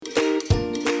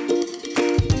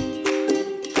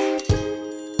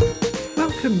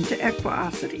Welcome to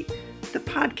Equiosity, the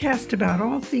podcast about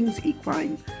all things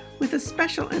equine with a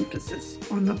special emphasis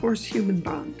on the horse-human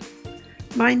bond.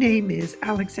 My name is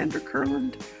Alexandra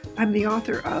Kurland. I'm the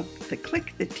author of The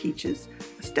Click That Teaches,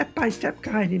 a step-by-step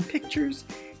guide in pictures,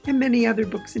 and many other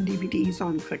books and DVDs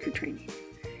on clicker training.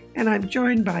 And I'm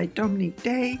joined by Dominique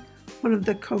Day, one of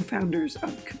the co-founders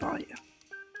of Cavalia.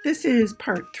 This is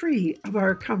part 3 of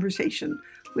our conversation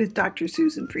with Dr.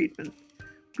 Susan Friedman.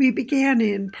 We began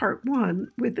in part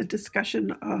 1 with a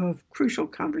discussion of crucial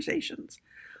conversations.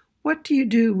 What do you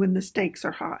do when the stakes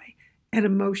are high and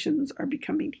emotions are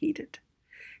becoming heated?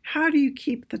 How do you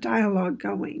keep the dialogue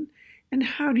going, and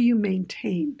how do you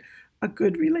maintain a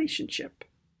good relationship?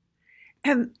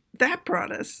 And that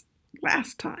brought us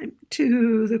last time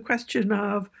to the question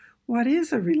of what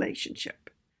is a relationship?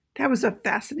 That was a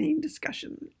fascinating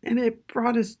discussion, and it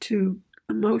brought us to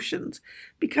emotions,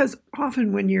 because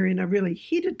often when you're in a really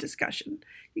heated discussion,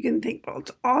 you can think, well,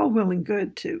 it's all well and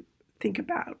good to think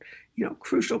about,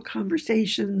 crucial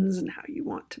conversations and how you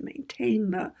want to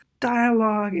maintain the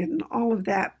dialogue and all of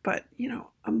that, but,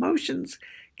 emotions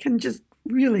can just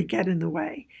really get in the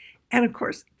way. And of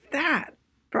course, that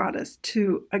brought us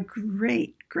to a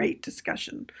great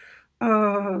discussion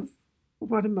of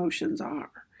what emotions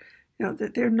are.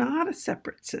 That they're not a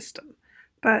separate system,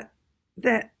 but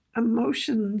that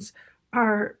emotions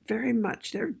are very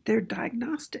much, they're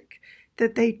diagnostic,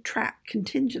 that they track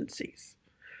contingencies.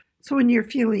 So when you're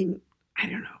feeling,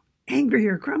 angry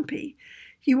or grumpy,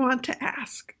 you want to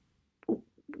ask,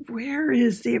 where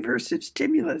is the aversive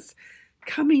stimulus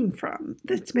coming from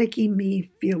that's making me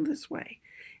feel this way?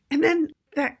 And then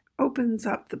that opens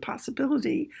up the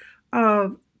possibility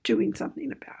of doing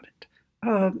something about it,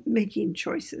 of making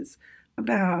choices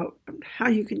about how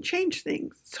you can change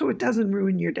things so it doesn't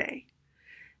ruin your day.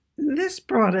 This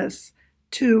brought us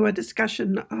to a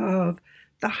discussion of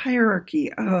the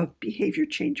hierarchy of behavior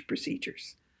change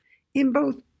procedures. In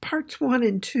both parts 1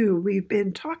 and 2, we've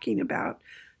been talking about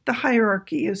the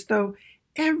hierarchy as though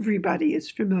everybody is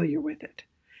familiar with it.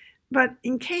 But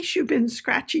in case you've been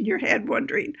scratching your head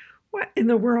wondering, what in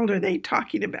the world are they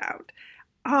talking about?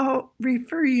 I'll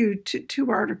refer you to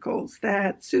 2 articles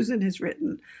that Susan has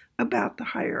written about the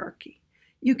hierarchy.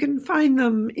 You can find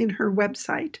them in her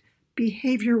website,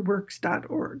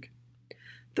 behaviorworks.org.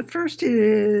 The first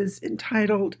is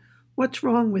entitled, "What's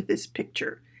Wrong with This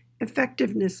Picture?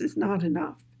 Effectiveness is Not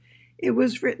Enough." It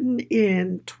was written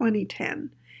in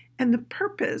 2010, and the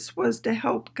purpose was to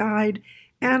help guide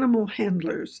animal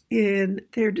handlers in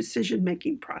their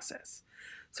decision-making process.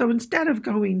 So instead of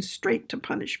going straight to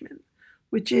punishment,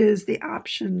 which is the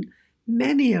option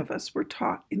many of us were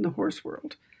taught in the horse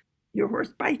world. Your horse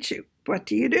bites you. What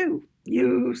do?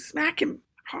 You smack him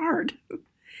hard.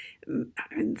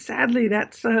 And sadly,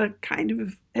 that's the kind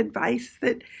of advice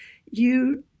that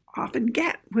you often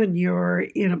get when you're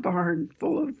in a barn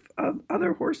full of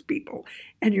other horse people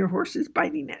and your horse is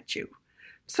biting at you.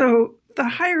 So the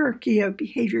hierarchy of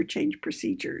behavior change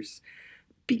procedures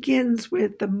begins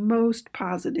with the most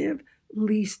positive,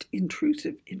 least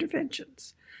intrusive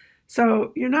interventions.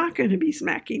 So you're not going to be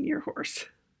smacking your horse,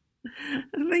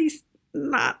 at least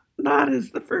not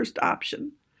as the first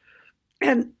option.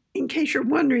 And in case you're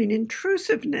wondering,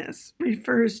 intrusiveness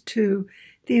refers to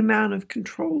the amount of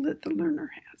control that the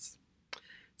learner has.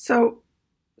 So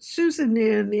Susan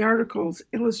in the articles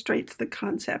illustrates the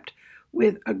concept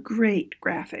with a great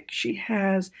graphic. She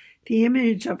has the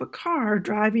image of a car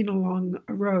driving along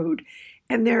a road,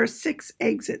 and there are 6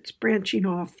 exits branching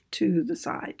off to the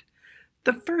side.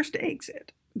 The first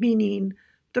exit, meaning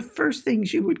the first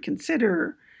things you would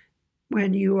consider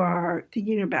when you are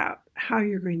thinking about how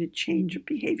you're going to change a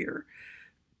behavior.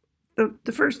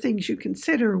 The first things you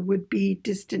consider would be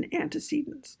distant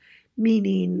antecedents,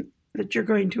 meaning that you're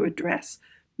going to address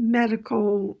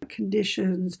medical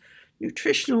conditions,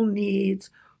 nutritional needs,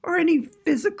 or any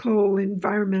physical,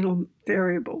 environmental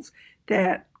variables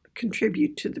that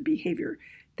contribute to the behavior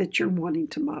that you're wanting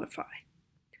to modify.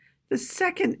 The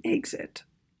second exit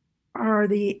are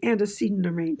the antecedent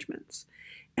arrangements,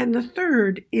 and the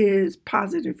third is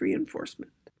positive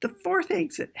reinforcement. The fourth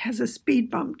exit has a speed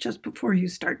bump just before you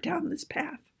start down this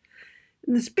path.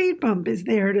 And the speed bump is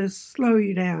there to slow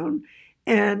you down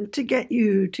and to get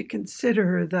you to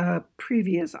consider the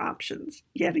previous options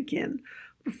yet again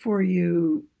before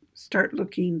you start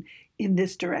looking in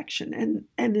this direction.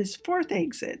 And this fourth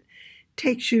exit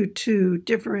takes you to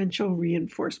differential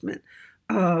reinforcement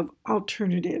of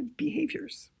alternative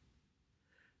behaviors.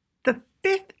 The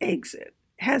fifth exit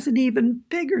has an even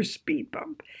bigger speed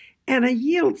bump and a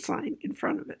yield sign in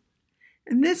front of it.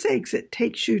 And this exit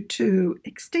takes you to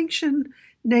extinction,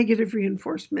 negative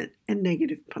reinforcement, and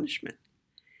negative punishment.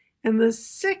 And the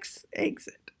sixth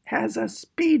exit has a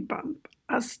speed bump,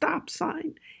 a stop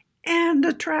sign, and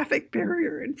a traffic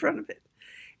barrier in front of it.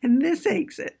 And this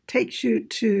exit takes you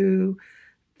to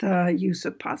the use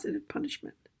of positive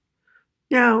punishment.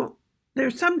 Now,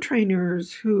 there's some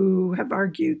trainers who have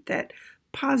argued that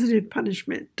positive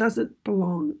punishment doesn't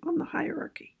belong on the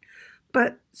hierarchy.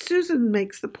 But Susan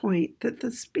makes the point that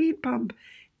the speed bump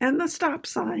and the stop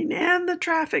sign and the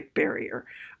traffic barrier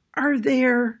are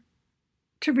there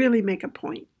to really make a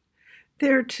point.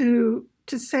 They're to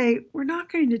say we're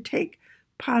not going to take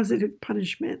positive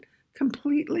punishment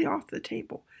completely off the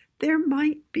table. There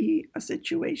might be a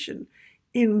situation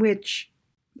in which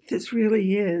this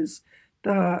really is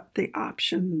the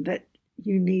option that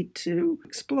you need to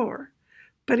explore.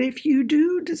 But if you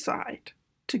do decide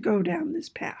to go down this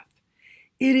path,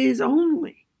 it is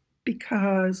only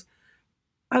because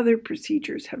other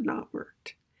procedures have not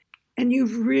worked. And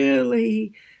you've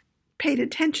really paid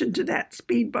attention to that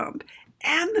speed bump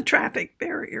and the traffic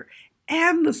barrier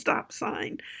and the stop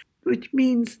sign, which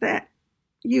means that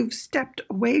you've stepped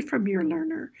away from your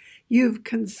learner, you've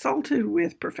consulted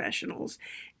with professionals,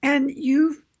 and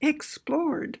you've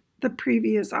explored the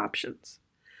previous options.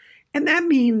 And that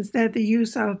means that the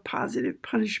use of positive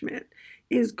punishment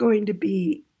is going to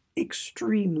be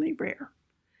extremely rare.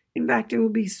 In fact, it will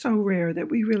be so rare that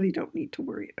we really don't need to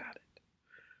worry about it.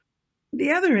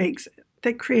 The other exit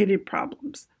that created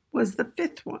problems was the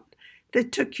fifth one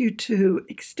that took you to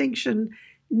extinction,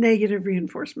 negative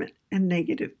reinforcement, and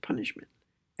negative punishment.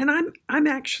 And I'm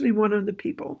actually one of the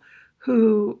people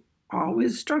who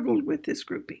always struggled with this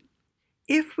grouping.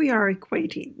 If we are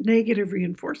equating negative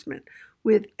reinforcement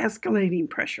with escalating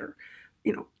pressure,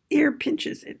 ear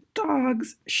pinches in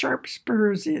dogs, sharp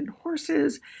spurs in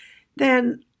horses,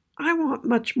 then I want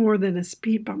much more than a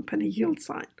speed bump and a yield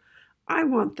sign. I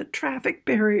want the traffic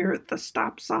barrier, the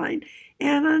stop sign,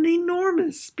 and an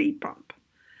enormous speed bump.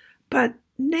 But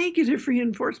negative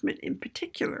reinforcement in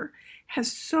particular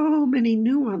has so many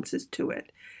nuances to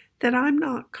it that I'm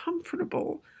not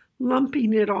comfortable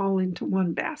lumping it all into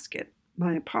one basket.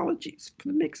 My apologies for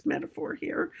the mixed metaphor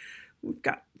here. We've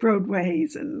got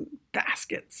roadways and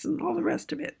baskets and all the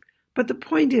rest of it. But the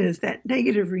point is that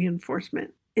negative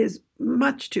reinforcement is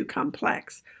much too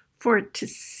complex for it to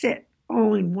sit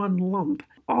all in one lump,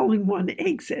 all in one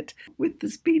exit with the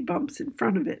speed bumps in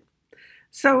front of it.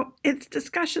 So it's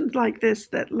discussions like this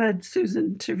that led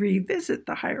Susan to revisit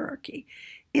the hierarchy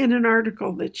in an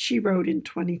article that she wrote in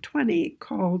 2020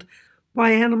 called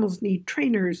Why Animals Need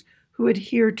Trainers Who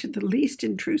Adhere to the Least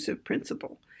Intrusive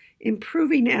Principle,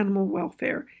 Improving Animal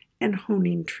Welfare and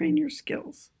Honing Trainer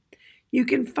Skills. You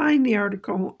can find the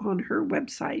article on her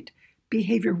website,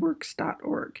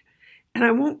 behaviorworks.org. And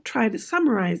I won't try to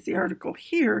summarize the article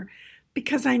here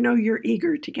because I know you're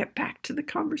eager to get back to the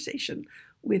conversation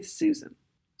with Susan.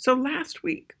 So last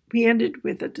week, we ended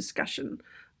with a discussion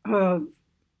of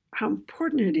how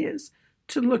important it is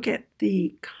to look at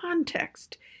the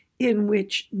context in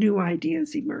which new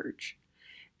ideas emerge.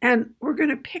 And we're going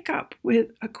to pick up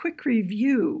with a quick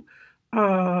review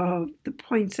of the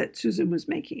points that Susan was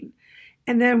making.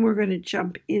 And then we're going to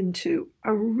jump into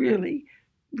a really,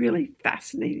 really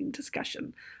fascinating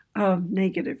discussion of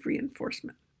negative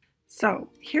reinforcement. So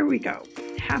here we go.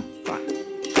 Have fun.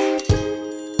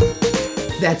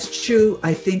 That's true.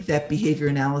 I think that behavior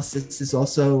analysis is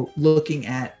also looking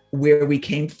at where we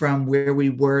came from, where we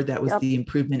were. That was the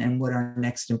improvement and what our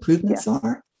next improvements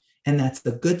are. And that's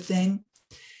the good thing.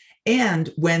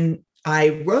 And when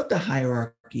I wrote the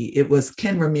hierarchy, it was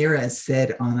Ken Ramirez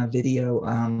said on a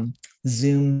video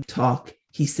Zoom talk,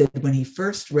 he said when he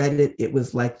first read it, it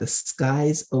was like the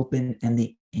skies opened and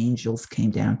the angels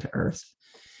came down to earth,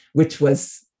 which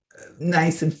was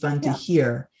nice and fun to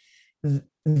hear.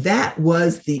 That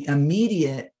was the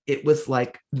immediate, it was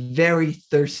like very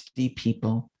thirsty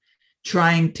people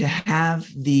trying to have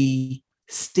the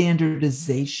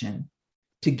standardization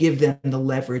to give them the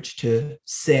leverage to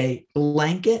say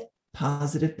blanket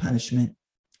positive punishment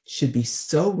should be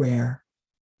so rare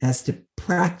as to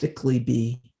practically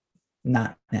be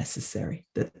not necessary.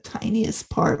 The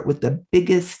tiniest part with the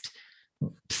biggest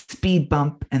speed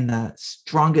bump and the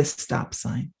strongest stop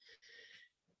sign.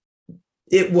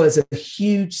 It was a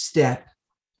huge step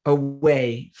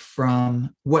away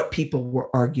from what people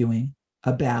were arguing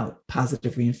about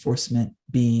positive reinforcement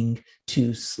being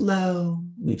too slow.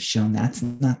 We've shown that's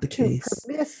not the case.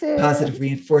 Permissive. Positive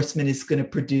reinforcement is going to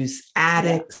produce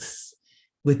addicts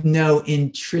with no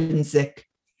intrinsic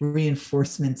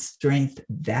reinforcement strength.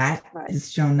 That is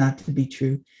shown not to be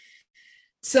true.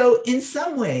 So in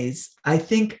some ways, I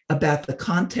think about the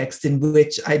context in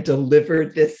which I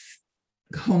delivered this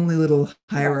homely little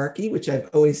hierarchy, which I've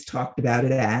always talked about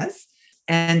it as.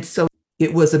 And so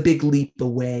it was a big leap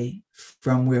away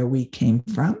from where we came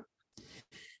from.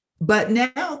 But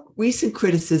now recent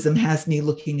criticism has me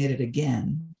looking at it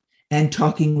again and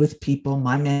talking with people,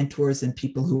 my mentors and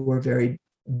people who are very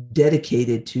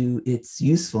dedicated to its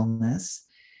usefulness,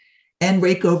 and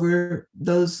rake over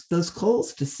those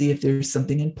coals to see if there's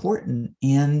something important.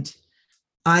 And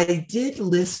I did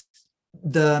list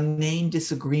the main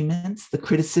disagreements, the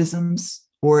criticisms,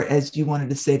 or as you wanted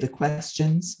to say, the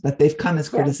questions, but they've come as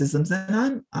criticisms,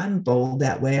 and I'm bold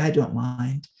that way. I don't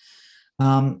mind.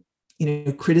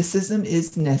 Criticism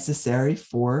is necessary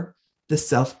for the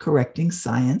self-correcting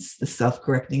science, the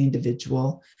self-correcting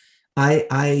individual.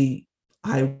 I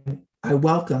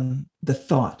welcome the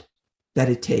thought that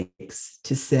it takes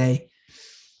to say,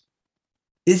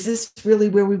 is this really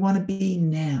where we want to be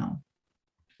now?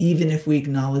 Even if we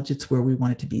acknowledge it's where we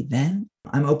want it to be then.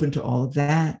 I'm open to all of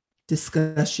that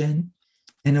discussion,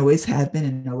 and always have been,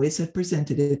 and always have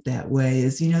presented it that way.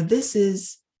 Is, this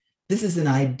is an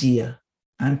idea.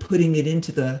 I'm putting it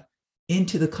into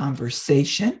the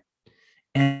conversation,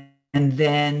 and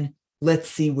then let's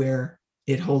see where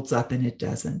it holds up and it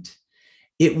doesn't.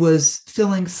 It was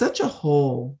filling such a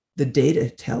hole, the data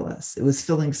tell us, it was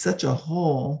filling such a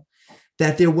hole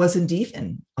that there wasn't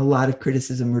even a lot of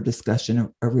criticism or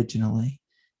discussion originally.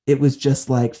 It was just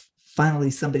like, finally,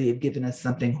 somebody had given us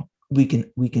something we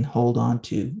can hold on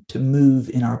to move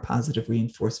in our positive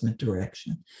reinforcement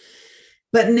direction.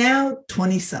 But now,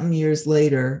 20-something years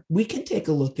later, we can take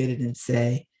a look at it and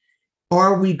say,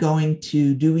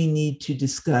 do we need to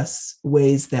discuss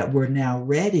ways that we're now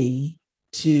ready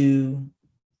to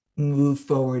move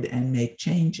forward and make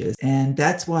changes? And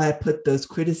that's why I put those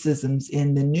criticisms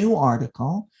in the new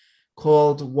article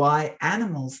called Why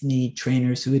Animals Need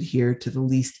Trainers Who Adhere to the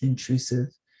Least Intrusive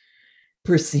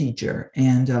Procedure.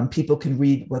 And people can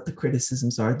read what the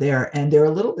criticisms are there. And they're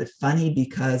a little bit funny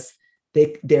because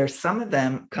some of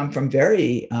them come from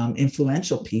very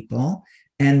influential people,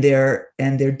 and they're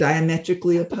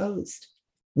diametrically opposed.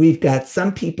 We've got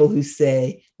some people who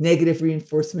say negative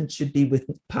reinforcement should be with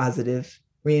positive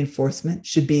reinforcement,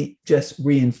 should be just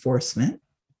reinforcement.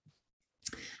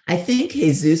 I think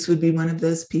Jesus would be one of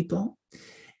those people.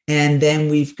 And then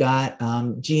we've got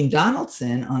Jean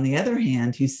Donaldson, on the other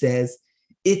hand, who says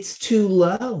it's too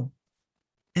low.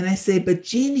 And I say, but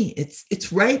Jeannie,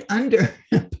 it's right under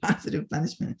positive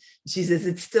punishment. She says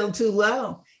it's still too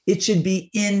low. It should be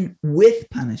in with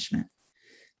punishment.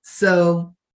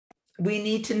 So we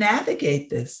need to navigate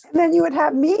this. And then you would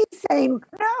have me saying,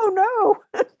 no,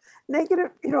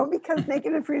 negative, because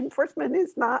negative reinforcement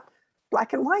is not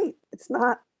black and white. It's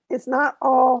not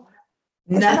all.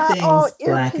 Nothing's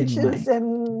black and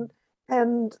white.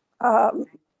 And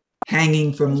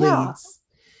hanging from leads.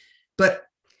 But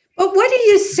what do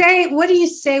you say? What do you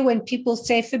say when people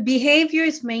say if a behavior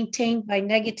is maintained by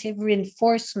negative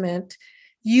reinforcement,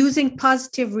 using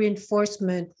positive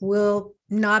reinforcement will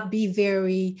not be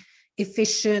very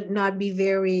efficient, not be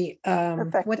very,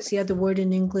 what's the other word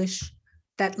in English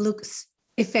that looks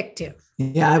effective?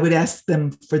 Yeah, I would ask them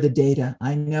for the data.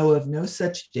 I know of no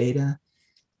such data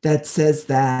that says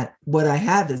that. What I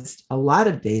have is a lot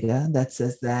of data that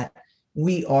says that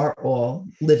we are all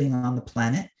living on the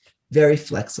planet very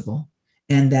flexible,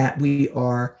 and that we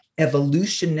are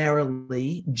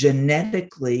evolutionarily,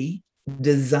 genetically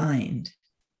designed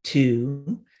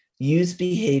to use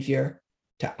behavior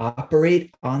to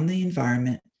operate on the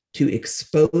environment, to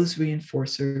expose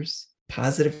reinforcers,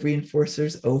 positive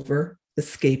reinforcers over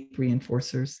escape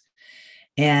reinforcers,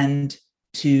 and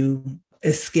to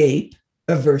escape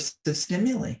aversive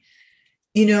stimuli.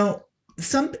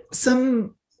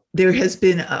 There has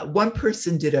been one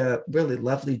person did a really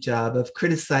lovely job of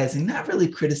not really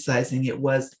criticizing, it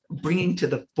was bringing to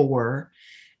the fore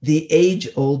the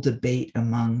age-old debate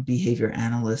among behavior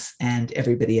analysts and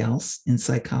everybody else in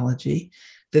psychology,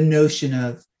 the notion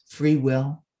of free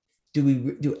will.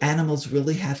 Do animals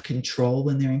really have control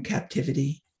when they're in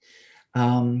captivity?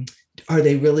 Are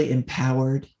they really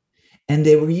empowered? And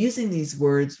they were using these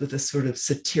words with a sort of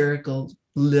satirical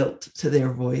lilt to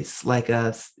their voice, like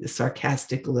a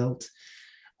sarcastic lilt.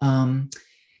 And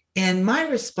my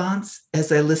response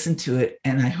as I listened to it,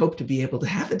 and I hope to be able to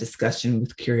have a discussion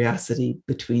with curiosity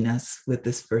between us with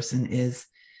this person, is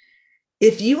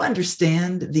if you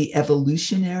understand the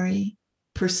evolutionary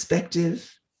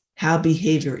perspective, how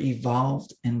behavior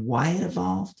evolved and why it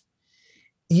evolved,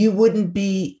 you wouldn't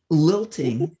be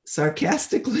lilting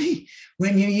sarcastically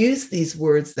when you use these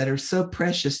words that are so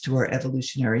precious to our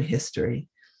evolutionary history.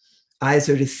 Eyes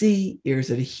are to see, ears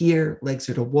are to hear, legs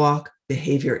are to walk,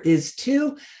 behavior is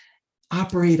to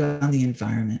operate on the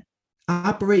environment.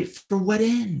 Operate for what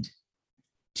end?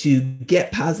 To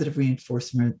get positive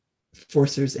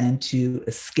reinforcers and to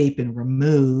escape and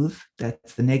remove,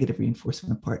 that's the negative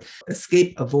reinforcement part,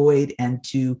 escape, avoid, and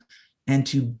to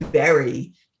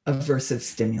bury aversive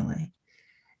stimuli.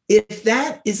 If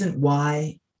that isn't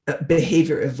why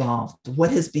behavior evolved,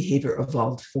 what has behavior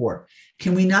evolved for?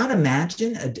 Can we not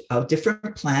imagine a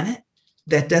different planet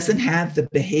that doesn't have the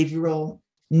behavioral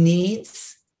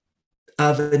needs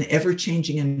of an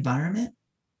ever-changing environment,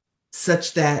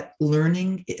 such that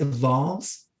learning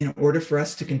evolves in order for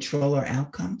us to control our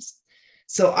outcomes?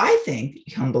 So I think,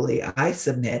 humbly, I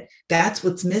submit, that's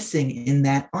what's missing in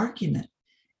that argument,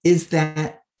 is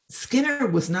that Skinner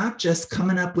was not just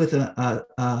coming up with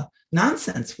a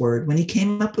nonsense word when he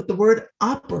came up with the word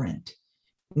operant.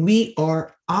 We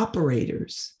are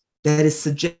operators. That is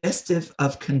suggestive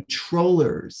of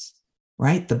controllers,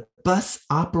 right? The bus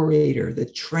operator, the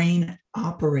train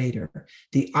operator,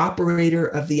 the operator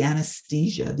of the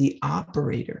anesthesia, the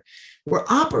operator. We're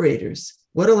operators.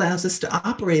 What allows us to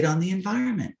operate on the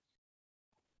environment?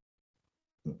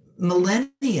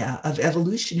 Millennia of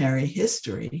evolutionary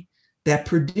history that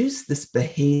produced this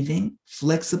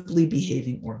flexibly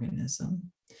behaving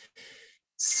organism.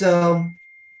 So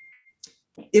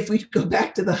if we go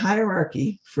back to the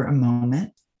hierarchy for a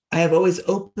moment, I have always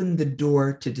opened the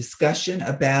door to discussion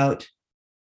about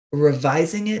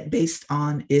revising it based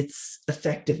on its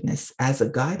effectiveness as a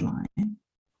guideline.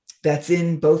 That's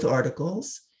in both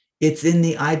articles. It's in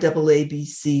the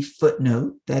IAABC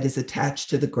footnote that is attached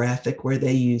to the graphic where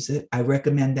they use it. I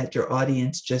recommend that your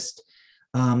audience just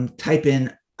type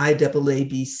in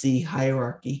IAABC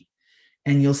hierarchy,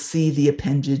 and you'll see the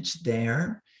appendage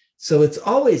there. So it's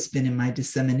always been in my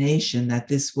dissemination that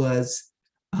this was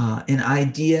an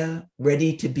idea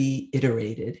ready to be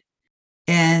iterated.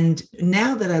 And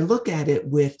now that I look at it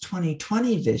with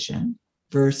 2020 vision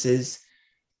versus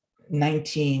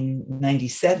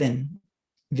 1997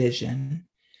 vision,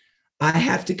 I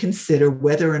have to consider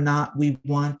whether or not we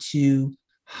want to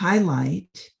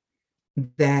highlight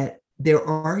that there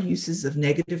are uses of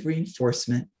negative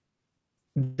reinforcement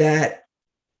that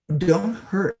don't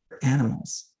hurt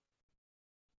animals.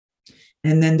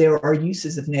 And then there are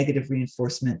uses of negative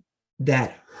reinforcement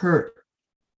that hurt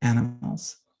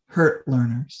animals, hurt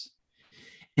learners.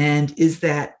 And is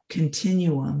that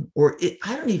continuum, I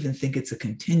don't even think it's a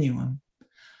continuum.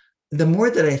 The more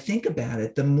that I think about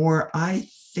it, the more I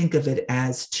think of it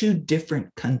as two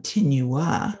different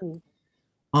continua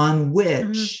on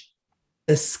which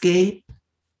escape,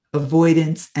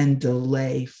 avoidance, and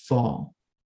delay fall.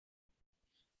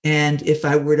 And if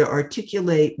I were to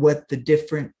articulate what the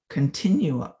different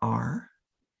continua are,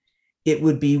 it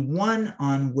would be one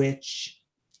on which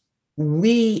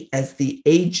we, as the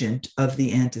agent of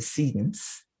the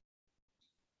antecedents,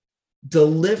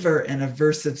 deliver an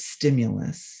aversive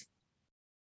stimulus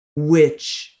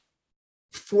which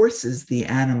forces the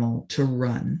animal to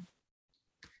run,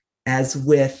 as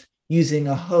with using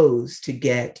a hose to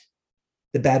get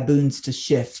the baboons to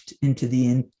shift into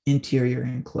the interior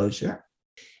enclosure.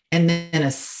 And then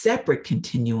a separate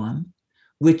continuum,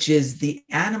 which is the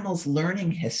animal's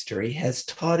learning history has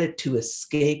taught it to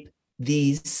escape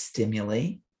these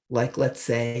stimuli, like, let's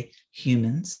say,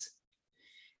 humans.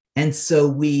 And so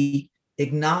we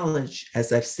acknowledge,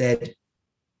 as I've said,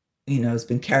 has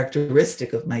been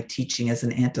characteristic of my teaching as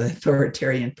an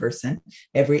anti-authoritarian person,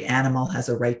 every animal has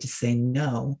a right to say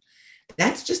no.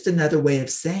 That's just another way of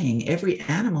saying every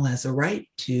animal has a right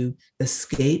to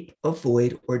escape,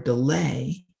 avoid, or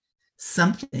delay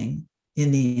something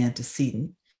in the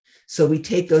antecedent. So we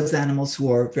take those animals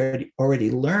who are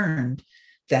already learned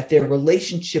that their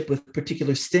relationship with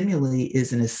particular stimuli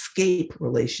is an escape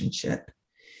relationship.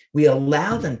 We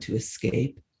allow them to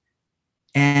escape,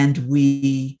 and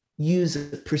we use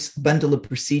a bundle of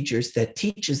procedures that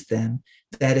teaches them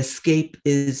that escape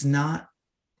is not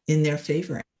in their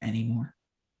favor anymore.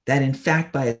 That in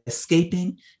fact, by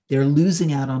escaping, they're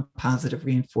losing out on positive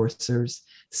reinforcers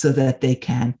so that they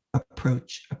can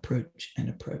approach.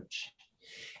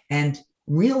 And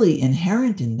really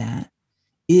inherent in that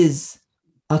is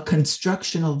a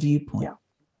constructional viewpoint. Yeah.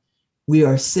 We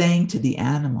are saying to the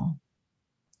animal,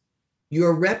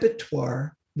 your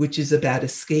repertoire, which is about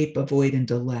escape, avoid, and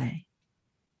delay,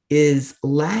 is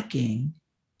lacking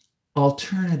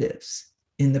alternatives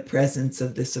in the presence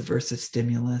of this aversive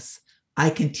stimulus. I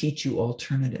can teach you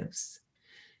alternatives.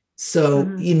 So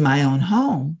in my own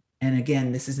home, and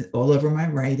again, this is all over my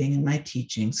writing and my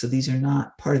teaching, so these are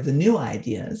not part of the new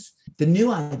ideas. The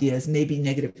new ideas, maybe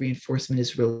negative reinforcement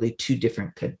is really two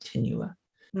different continua.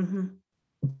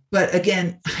 But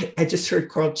again, I just heard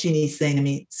Carl Cheney saying to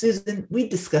me, Susan, we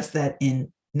discussed that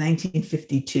in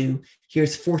 1952.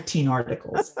 Here's 14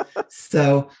 articles.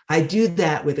 So I do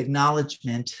that with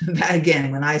acknowledgement that,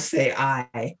 again, when I say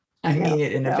I mean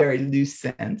it in a very loose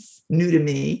sense, new to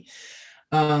me.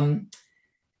 My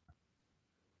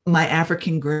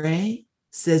African gray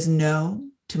says no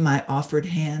to my offered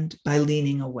hand by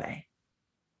leaning away.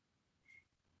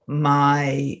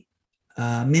 My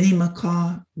mini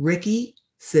macaw, Ricky,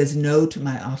 says no to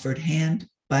my offered hand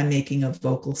by making a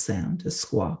vocal sound, a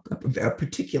squawk, a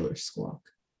particular squawk,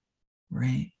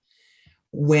 right?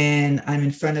 When I'm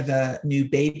in front of a new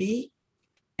baby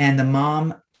and the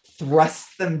mom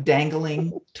thrusts them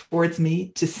dangling towards me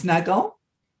to snuggle,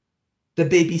 the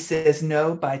baby says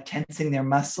no by tensing their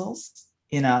muscles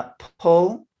in a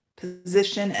pull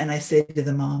position. And I say to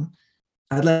the mom,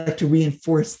 I'd like to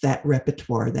reinforce that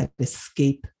repertoire, that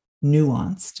escape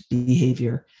nuanced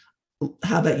behavior.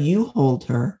 How about you hold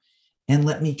her and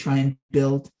let me try and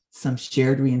build some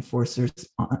shared reinforcers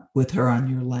with her on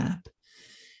your lap?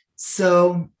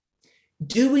 So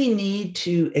do we need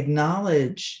to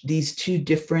acknowledge these two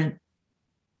different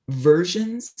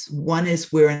versions? One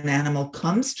is where an animal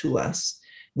comes to us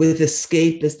with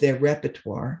escape as their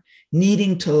repertoire,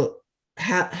 needing to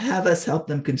have us help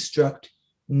them construct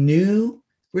new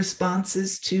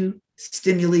responses to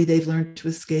stimuli they've learned to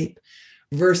escape,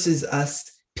 versus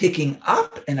us picking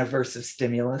up an aversive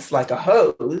stimulus like a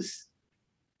hose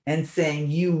and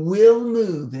saying, you will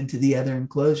move into the other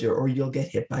enclosure or you'll get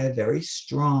hit by a very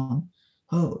strong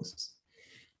hose.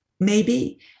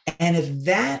 Maybe. And if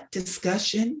that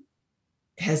discussion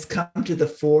has come to the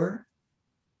fore,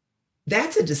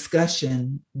 that's a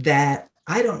discussion that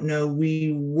I don't know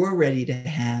we were ready to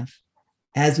have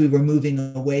as we were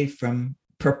moving away from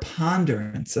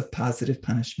preponderance of positive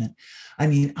punishment. I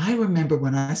mean, I remember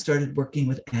when I started working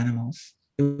with animals,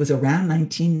 it was around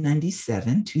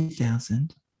 1997,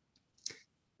 2000.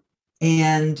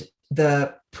 And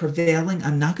the prevailing,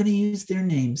 I'm not going to use their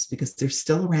names because they're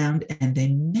still around and they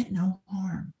meant no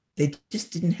harm. They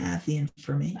just didn't have the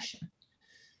information.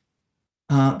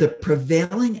 The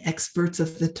prevailing experts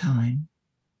of the time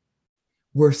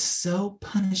were so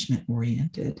punishment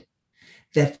oriented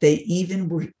that they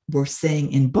even were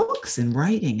saying in books and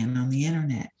writing and on the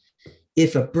internet,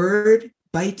 if a bird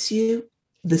bites you,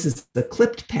 this is the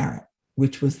clipped parrot,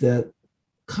 which was the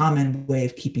common way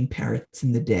of keeping parrots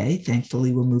in the day.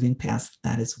 Thankfully, we're moving past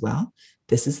that as well.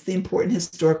 This is the important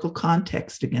historical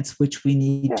context against which we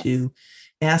need to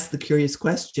ask the curious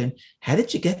question, how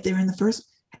did you get there in the first?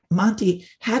 Monty,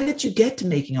 how did you get to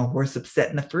making a horse upset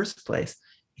in the first place?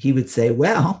 He would say,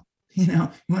 well, you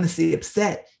want to see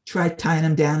upset, try tying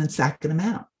him down and sacking him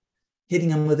out, hitting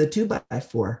him with a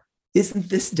 2x4. Isn't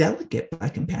this delicate by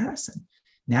comparison?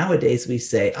 Nowadays, we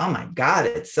say, oh my God,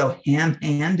 it's so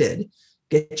ham-handed.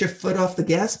 Get your foot off the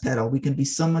gas pedal. We can be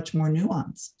so much more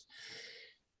nuanced.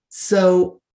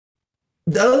 So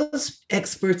those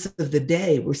experts of the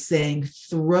day were saying,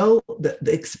 throw the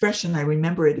expression, I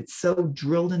remember it, it's so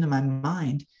drilled into my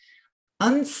mind,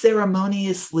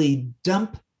 unceremoniously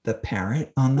dump the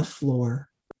parrot on the floor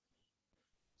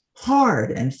hard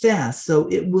and fast so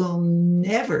it will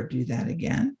never do that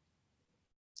again.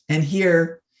 And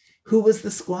here, who was the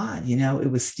squad?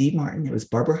 It was Steve Martin, it was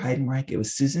Barbara Heidenreich, it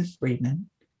was Susan Friedman.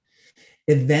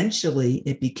 Eventually,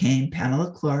 it became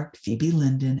Pamela Clark, Phoebe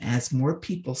Linden, as more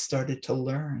people started to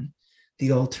learn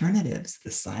the alternatives, the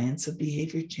science of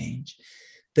behavior change.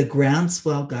 The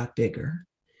groundswell got bigger.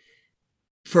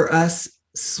 For us,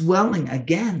 swelling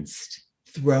against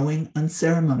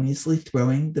unceremoniously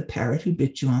throwing the parrot who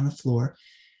bit you on the floor.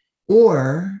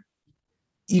 Or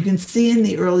you can see in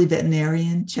the early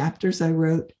veterinarian chapters I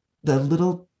wrote, the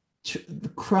little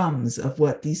crumbs of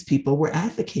what these people were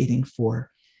advocating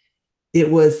for. It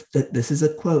was that, this is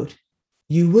a quote,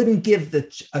 you wouldn't give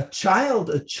a child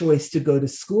a choice to go to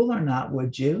school or not,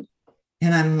 would you?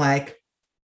 And I'm like,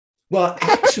 well,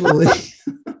 actually,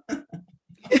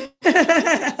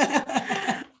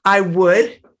 I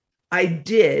would. I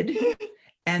did.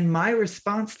 And my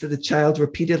response to the child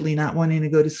repeatedly not wanting to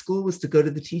go to school was to go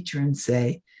to the teacher and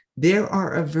say, there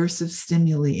are aversive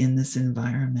stimuli in this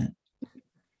environment.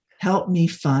 Help me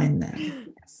find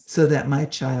them so that my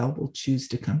child will choose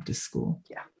to come to school.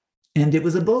 Yeah. And it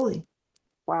was a bully.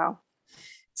 Wow.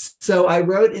 So I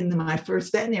wrote in my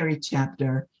first veterinary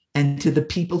chapter, and to the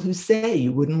people who say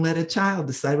you wouldn't let a child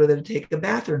decide whether to take a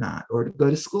bath or not, or to go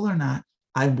to school or not,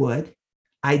 I would.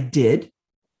 I did.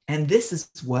 And this is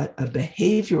what a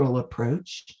behavioral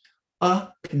approach, a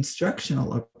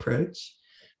constructional approach,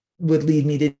 would lead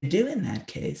me to do in that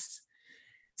case.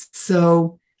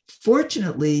 So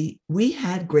fortunately, we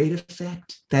had great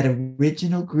effect. That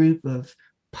original group of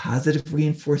positive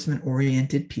reinforcement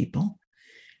oriented people.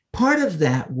 Part of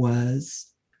that was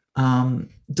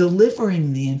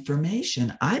delivering the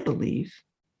information, I believe,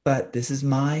 but this is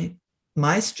my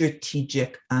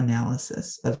strategic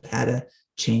analysis of how to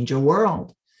change a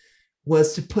world,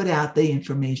 was to put out the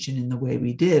information in the way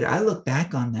we did. I look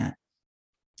back on that.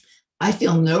 I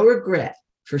feel no regret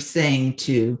for saying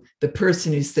to the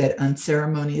person who said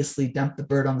unceremoniously dump the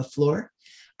bird on the floor.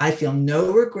 I feel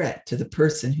no regret to the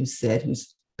person who said,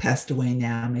 who's passed away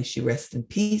now, may she rest in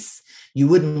peace, you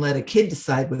wouldn't let a kid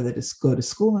decide whether to go to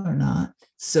school or not.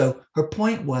 So her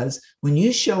point was, when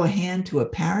you show a hand to a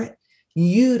parrot,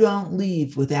 you don't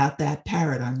leave without that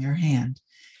parrot on your hand.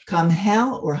 Come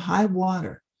hell or high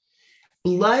water,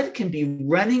 blood can be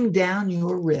running down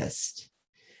your wrist.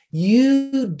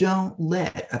 You don't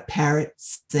let a parrot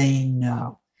say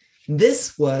no.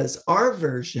 This was our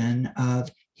version of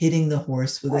hitting the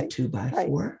horse with a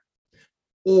 2x4,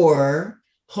 or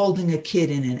holding a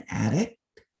kid in an attic.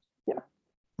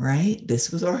 Right?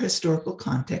 This was our historical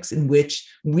context in which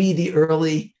we, the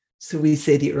early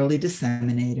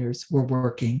disseminators, were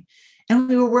working. And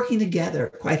we were working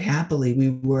together quite happily. We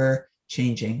were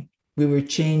changing a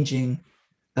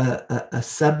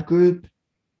subgroup,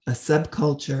 a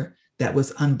subculture that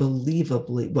was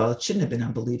unbelievably, well, it shouldn't have been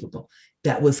unbelievable,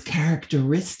 that was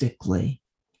characteristically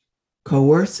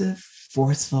coercive,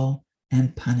 forceful,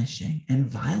 and punishing and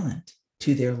violent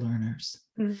to their learners.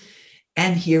 Mm.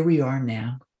 And here we are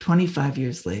now, 25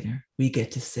 years later, we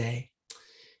get to say,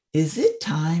 is it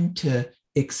time to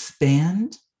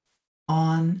expand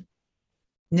on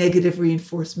negative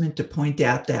reinforcement, to point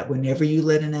out that whenever you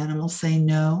let an animal say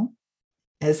no,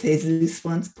 as Jesus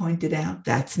once pointed out,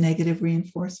 that's negative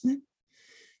reinforcement?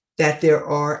 That there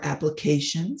are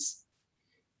applications.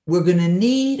 We're going to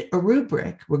need a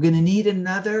rubric. We're going to need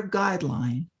another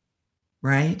guideline,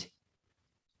 right?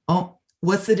 Oh,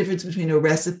 what's the difference between a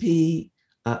recipe,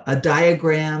 a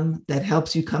diagram that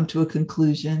helps you come to a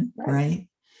conclusion, right?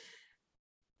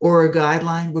 Or a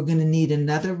guideline? We're going to need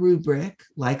another rubric,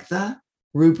 like the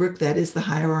rubric that is the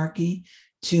hierarchy,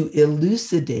 to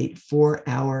elucidate for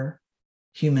our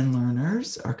human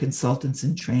learners, our consultants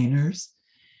and trainers,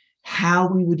 how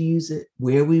we would use it,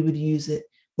 where we would use it,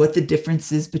 what the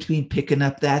difference is between picking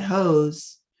up that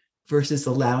hose versus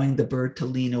allowing the bird to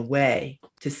lean away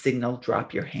to signal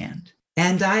drop your hand.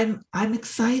 And I'm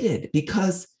excited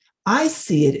because I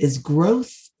see it as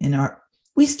growth in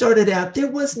we started out, there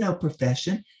was no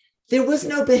profession. There was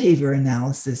no behavior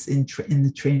analysis in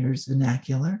the trainer's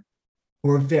vernacular,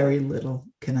 or very little,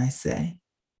 can I say,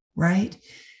 right?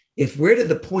 If we're to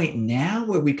the point now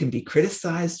where we can be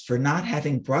criticized for not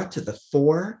having brought to the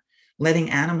fore,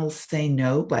 letting animals say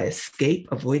no by escape,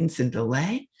 avoidance, and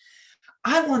delay,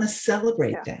 I want to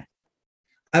celebrate that.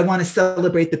 I want to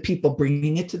celebrate the people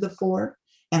bringing it to the fore,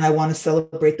 and I want to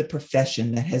celebrate the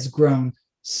profession that has grown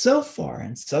so far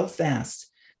and so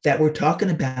fast that we're talking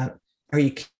about, are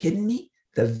you kidding me?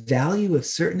 The value of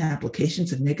certain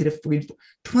applications of negative reinforcement.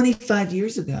 25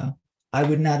 years ago, I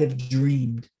would not have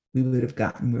dreamed we would have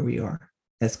gotten where we are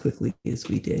as quickly as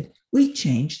we did. We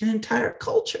changed an entire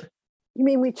culture. You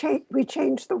mean we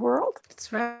changed the world?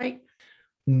 That's right.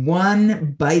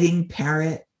 One biting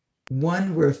parrot,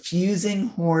 one refusing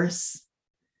horse,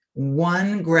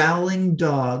 one growling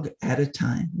dog at a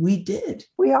time. We did.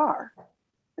 We are.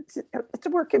 It's a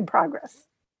work in progress.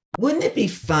 Wouldn't it be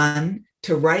fun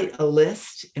to write a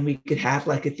list, and we could have,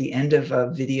 like at the end of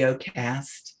a video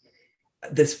cast,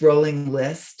 this rolling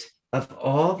list of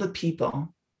all the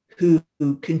people who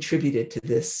contributed to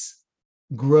this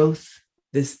growth,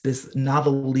 this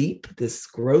novel leap, this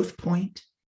growth point,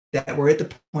 that we're at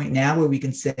the point now where we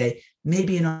can say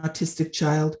maybe an autistic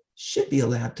child should be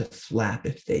allowed to flap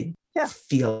if they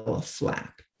feel a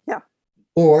flap. Yeah.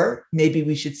 Or maybe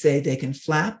we should say they can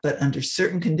flap, but under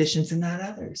certain conditions and not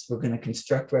others. We're going to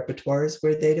construct repertoires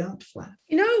where they don't flap.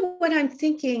 You know, what I'm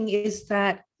thinking is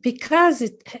that because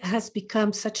it has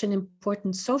become such an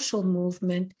important social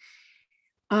movement,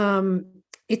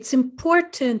 it's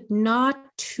important not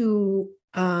to,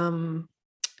 in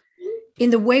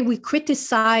the way we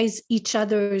criticize each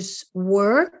other's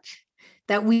work,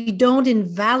 that we don't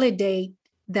invalidate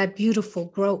that beautiful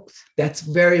growth. That's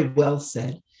very well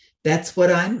said. That's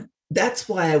why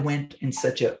I went in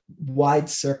such a wide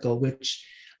circle, which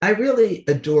I really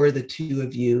adore the two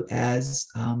of you as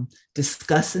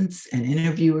discussants and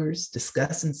interviewers.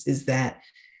 Discussants is that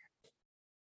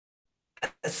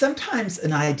sometimes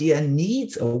an idea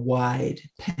needs a wide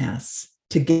pass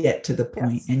to get to the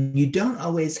point, and you don't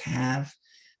always have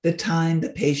the time, the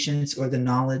patience, or the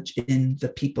knowledge in the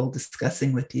people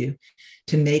discussing with you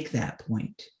to make that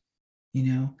point, you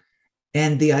know.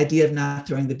 And the idea of not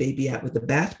throwing the baby out with the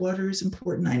bathwater is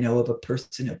important. I know of a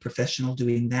person, a professional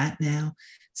doing that now,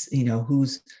 you know,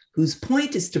 whose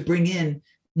point is to bring in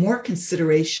more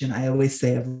consideration, I always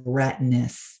say, of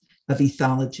ratness, of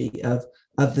ethology, of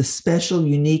the special,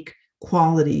 unique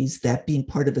qualities that being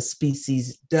part of a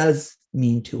species does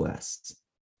mean to us.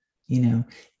 You know,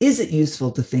 is it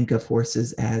useful to think of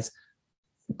horses as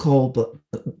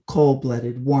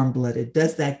cold-blooded, warm-blooded?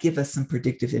 Does that give us some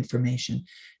predictive information?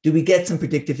 Do we get some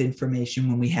predictive information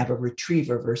when we have a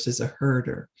retriever versus a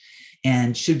herder?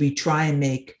 And should we try and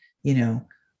make,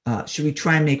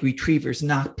 retrievers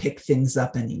not pick things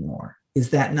up anymore?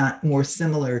 Is that not more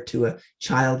similar to a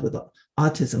child with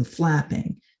autism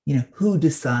flapping? You know, who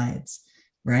decides,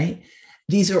 right?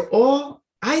 These are all,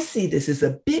 I see this as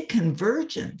a big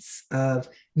convergence of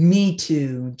Me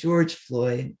Too, George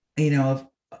Floyd, you know, of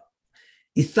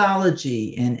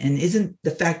ethology, and isn't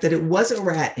the fact that it was a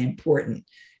rat important,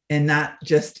 and not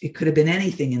just, it could have been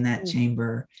anything in that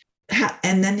chamber.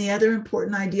 And then the other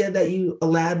important idea that you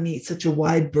allowed me such a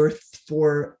wide berth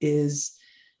for is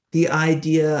the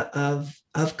idea of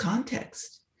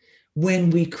context. When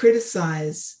we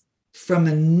criticize from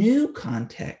a new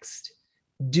context,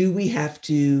 do we have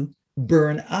to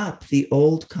burn up the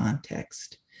old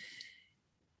context?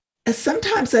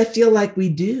 Sometimes I feel like we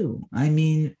do. I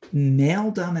mean,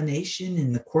 male domination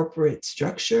in the corporate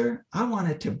structure, I want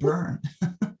it to burn.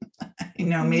 You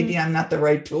know, maybe I'm not the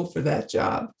right tool for that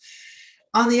job.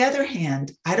 On the other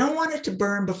hand, I don't want it to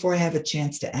burn before I have a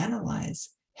chance to analyze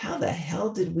how the hell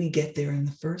did we get there in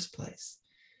the first place?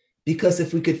 Because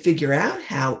if we could figure out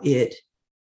how it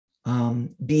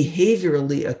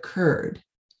behaviorally occurred,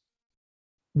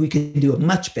 we can do a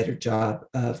much better job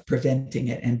of preventing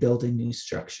it and building new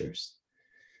structures.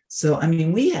 So, I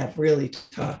mean, we have really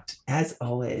talked, as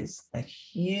always, a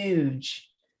huge,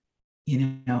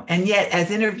 and yet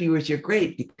as interviewers, you're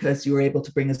great because you were able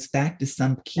to bring us back to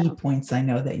some key points I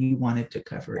know that you wanted to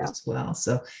cover as well.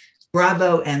 So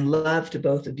bravo and love to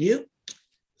both of you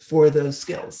for those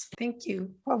skills. Thank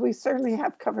you. Well, we certainly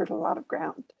have covered a lot of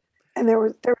ground. And there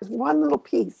was one little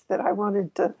piece that I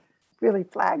wanted to really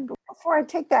flag before I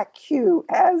take that cue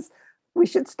as we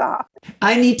should stop.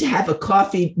 I need to have a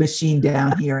coffee machine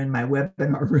down here in my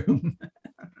webinar room.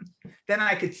 Then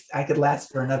I could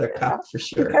last for another cup for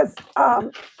sure. Because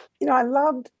I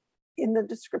loved in the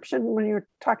description when you were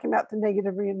talking about the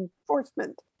negative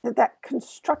reinforcement that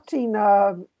constructing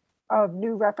of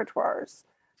new repertoires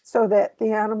so that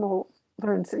the animal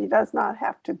learns that he does not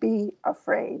have to be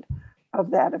afraid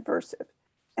of that aversive,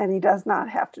 and he does not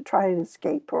have to try and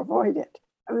escape or avoid it.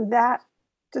 I mean, that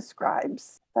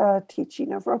describes the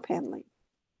teaching of rope handling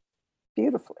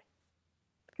beautifully,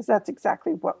 because that's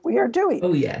exactly what we are doing.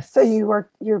 Oh, yes. So you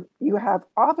have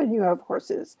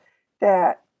horses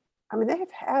that, I mean, they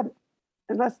have had,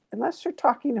 unless you're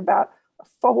talking about a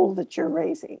foal that you're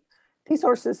raising, these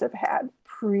horses have had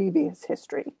previous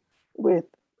history with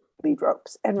lead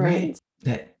ropes and reins.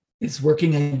 That is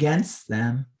working against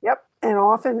them. Yep. And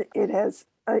often it has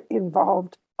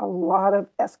involved a lot of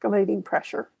escalating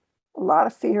pressure, a lot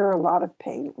of fear, a lot of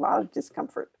pain, a lot of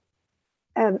discomfort.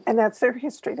 And that's their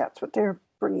history. That's what they're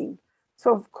bringing.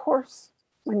 So, of course,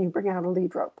 when you bring out a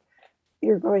lead rope,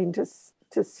 you're going to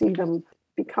see them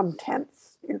become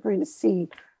tense. You're going to see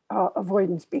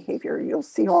avoidance behavior. You'll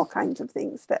see all kinds of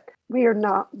things that we are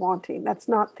not wanting. That's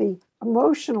not the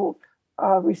emotional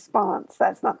response.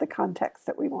 That's not the context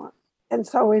that we want. And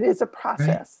so it is a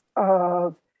process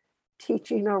of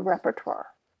teaching a repertoire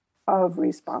of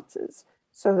responses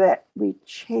so that we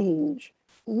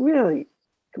really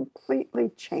completely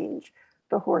change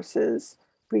the horse's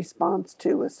response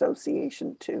to,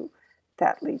 association to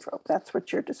that lead rope. That's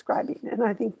what you're describing. And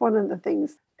I think one of the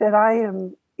things that I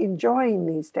am enjoying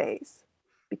these days,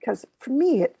 because for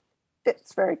me it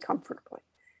fits very comfortably,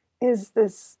 is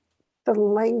the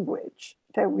language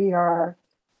that we are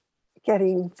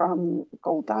getting from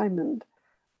Gold Diamond,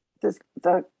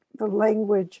 the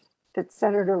language that's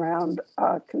centered around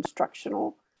a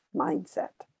constructional mindset.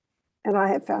 And I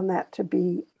have found that to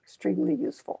be extremely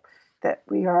useful, that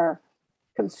we are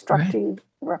constructing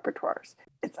repertoires.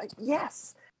 It's like,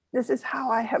 yes, this is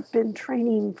how I have been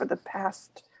training for the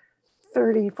past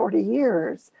 30, 40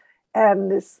 years.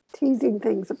 And this teasing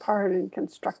things apart and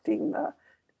constructing the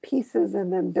pieces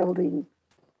and then building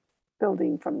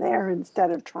from there instead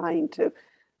of trying to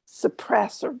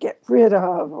suppress or get rid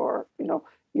of, or,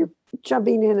 you're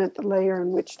jumping in at the layer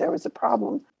in which there was a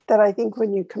problem. That I think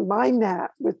when you combine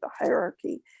that with the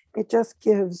hierarchy, it just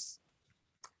gives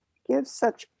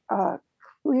such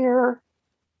clear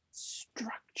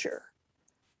structure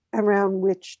around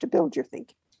which to build your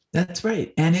thinking. That's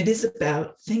right. And it is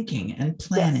about thinking and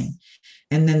planning. Yes.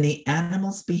 And then the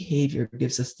animal's behavior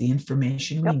gives us the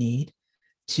information we need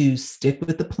to stick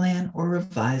with the plan or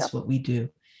revise what we do.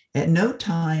 At no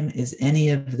time is any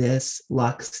of this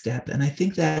lockstep. And I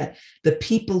think that the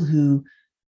people who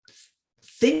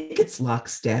think it's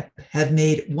lockstep have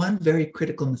made one very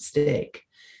critical mistake.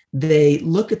 They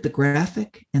look at the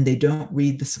graphic and they don't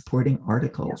read the supporting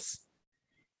articles.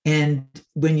 And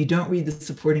when you don't read the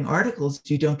supporting articles,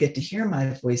 you don't get to hear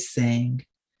my voice saying,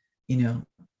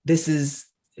 this is,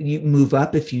 you move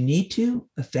up if you need to.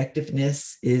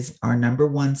 Effectiveness is our number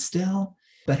one still,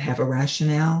 but have a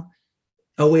rationale.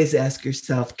 Always ask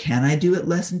yourself, can I do it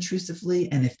less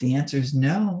intrusively? And if the answer is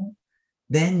no,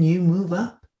 then you move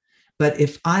up. But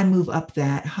if I move up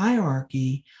that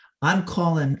hierarchy, I'm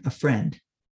calling a friend.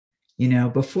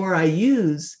 Before I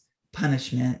use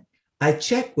punishment, I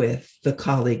check with the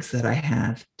colleagues that I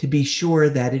have to be sure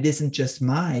that it isn't just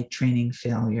my training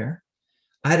failure.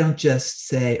 I don't just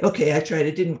say, okay, I tried,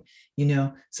 it didn't,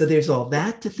 so there's all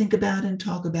that to think about and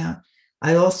talk about.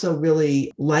 I also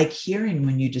really like hearing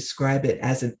when you describe it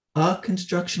as a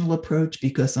constructional approach,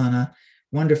 because on a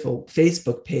wonderful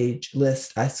Facebook page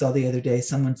list I saw the other day,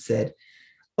 someone said,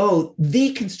 oh,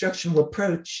 the constructional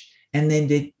approach, and then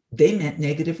they meant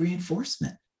negative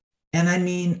reinforcement. And I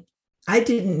mean, I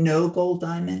didn't know Gold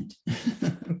Diamond,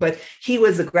 but he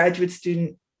was a graduate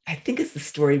student. I think it's the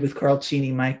story with Carl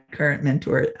Cheney, my current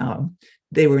mentor.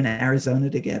 They were in Arizona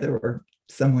together or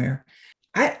somewhere.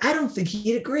 I don't think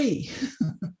he'd agree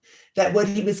that what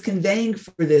he was conveying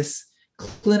for this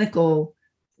clinical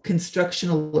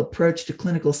constructional approach to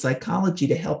clinical psychology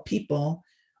to help people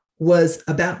was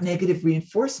about negative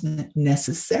reinforcement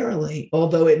necessarily,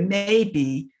 although it may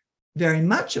be very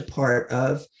much a part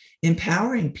of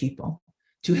empowering people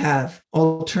to have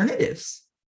alternatives.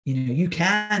 You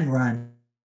can run,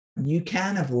 you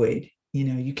can avoid,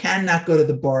 you cannot go to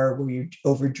the bar where you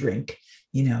overdrink,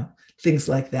 things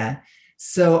like that.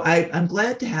 So I'm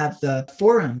glad to have the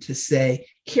forum to say,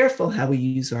 careful how we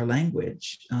use our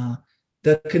language.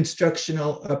 The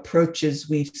constructional approaches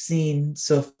we've seen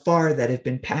so far that have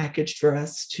been packaged for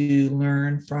us to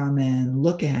learn from and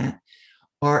look at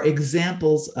are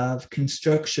examples of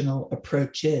constructional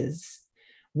approaches.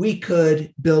 We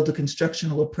could build a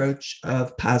constructional approach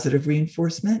of positive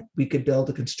reinforcement. We could build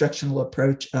a constructional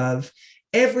approach of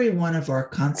every one of our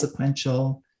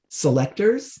consequential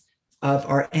selectors, of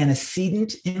our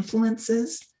antecedent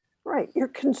influences. Right. You're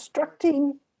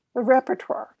constructing the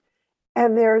repertoire,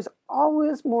 and there's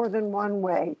always more than one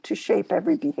way to shape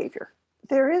every behavior.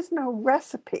 There is no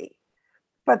recipe,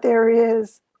 but there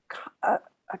is a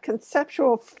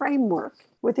conceptual framework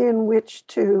within which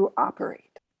to operate.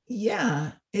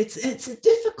 Yeah, it's a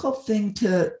difficult thing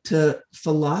to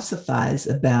philosophize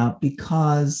about,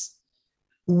 because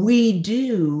we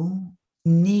do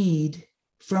need,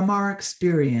 from our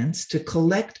experience, to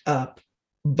collect up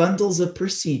bundles of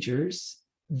procedures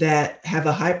that have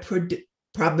a high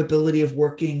probability of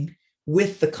working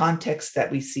with the context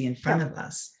that we see in front of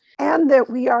us. And that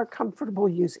we are comfortable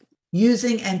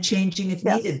using and changing if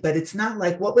needed. But it's not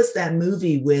like, what was that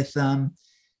movie with,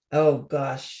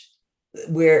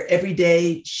 where every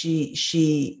day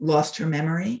she lost her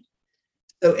memory?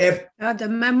 So the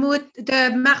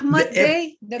Marmot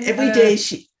Day. Every day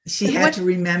she had to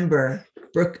remember.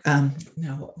 Brooke,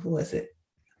 no, who was it?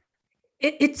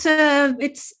 It's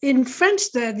in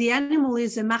French. The animal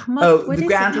is a marmot. Oh, the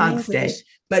Groundhog's Day.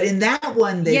 But in that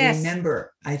one, they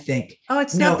remember, I think. Oh,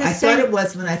 it's not the same. I thought it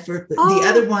was when I first. The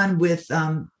other one with.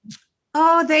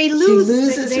 They lose. She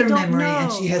loses her memory,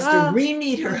 and she has to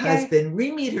re-meet her husband,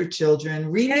 re-meet her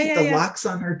children, re-meet the locks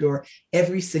on her door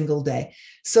every single day.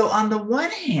 So on the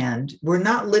one hand, we're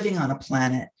not living on a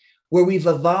planet where we've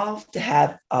evolved to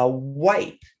have a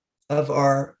wipe of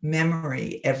our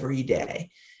memory every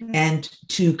day, and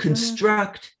to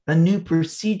construct a new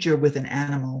procedure with an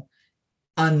animal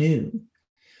anew.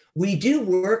 We do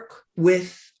work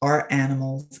with our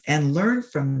animals and learn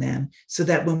from them so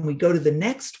that when we go to the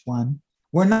next one,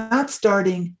 we're not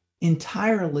starting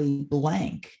entirely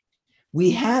blank.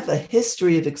 We have a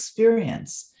history of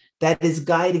experience that is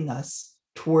guiding us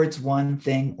towards one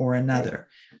thing or another.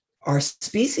 Our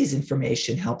species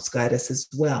information helps guide us as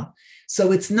well.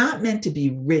 So it's not meant to be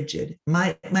rigid.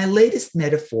 My latest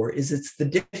metaphor is it's the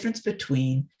difference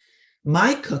between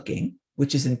my cooking,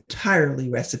 which is entirely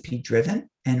recipe driven,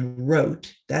 and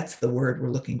rote, that's the word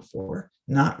we're looking for,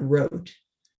 not rote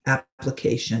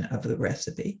application of the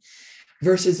recipe,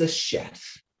 versus a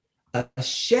chef. A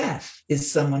chef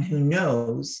is someone who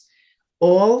knows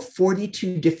all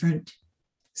 42 different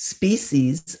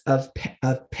species of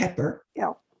pepper,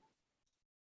 Yeah.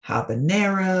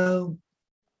 habanero,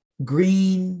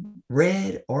 green,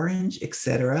 red, orange,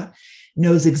 etc.,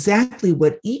 knows exactly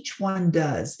what each one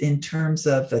does in terms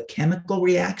of the chemical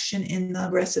reaction in the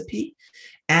recipe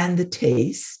and the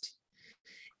taste,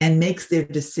 and makes their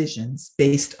decisions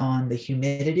based on the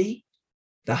humidity,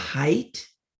 the height,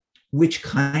 which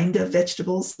kind of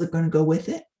vegetables are going to go with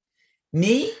it.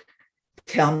 Me,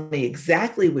 tell me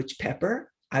exactly which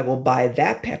pepper. I will buy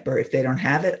that pepper. If they don't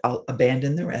have it, I'll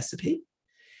abandon the recipe.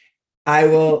 I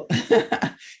will,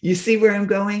 you see where I'm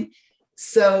going?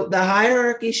 So the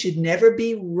hierarchy should never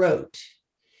be rote.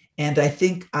 And I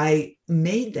think I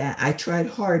tried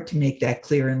hard to make that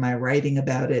clear in my writing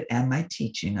about it and my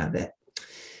teaching of it.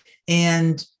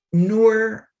 And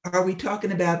nor are we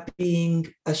talking about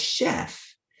being a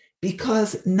chef,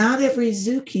 because not every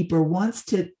zookeeper wants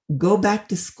to go back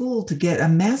to school to get a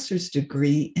master's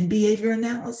degree in behavior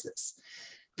analysis.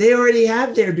 They already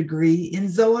have their degree in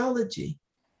zoology.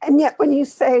 And yet, when you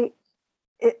say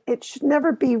it should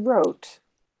never be rote,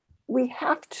 we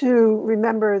have to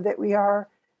remember that we are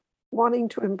wanting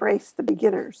to embrace the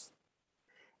beginners.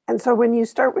 And so when you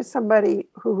start with somebody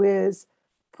who is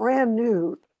brand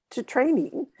new to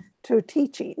training, to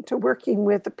teaching, to working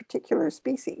with a particular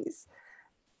species,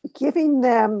 giving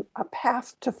them a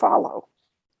path to follow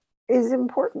is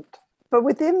important. But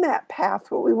within that path,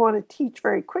 what we want to teach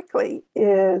very quickly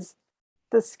is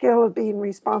the skill of being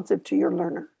responsive to your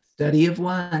learner. Study of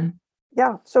one.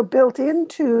 Yeah. So built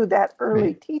into that early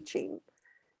Right. teaching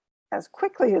as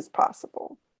quickly as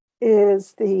possible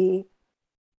is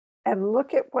and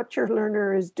look at what your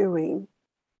learner is doing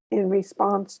in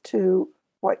response to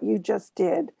what you just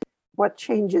did. What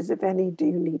changes, if any, do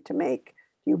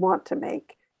you want to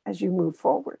make as you move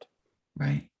forward?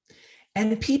 Right.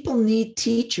 And people need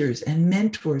teachers and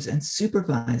mentors and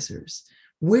supervisors.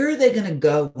 Where are they going to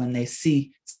go when they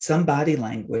see some body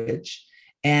language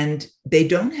and they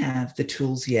don't have the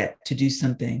tools yet to do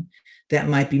something that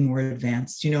might be more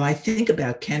advanced? You know, I think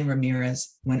about Ken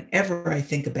Ramirez whenever I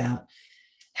think about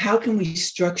how can we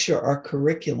structure our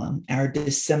curriculum, our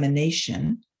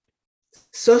dissemination,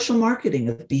 social marketing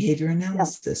of behavior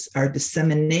analysis, our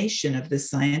dissemination of this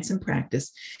science and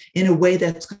practice in a way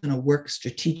that's going to work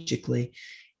strategically.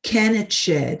 Ken at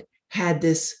SHED had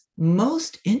this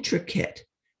most intricate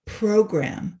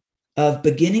program of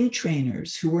beginning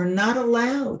trainers who were not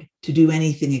allowed to do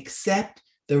anything except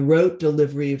the rote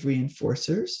delivery of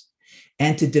reinforcers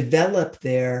and to develop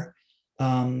their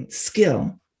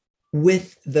skill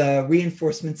with the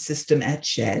reinforcement system at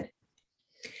SHED,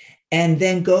 and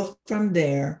then go from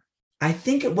there. I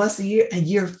think it was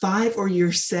year 5 or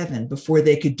year 7 before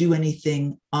they could do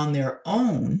anything on their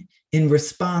own in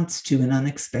response to an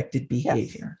unexpected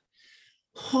behavior.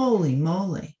 Yes. Holy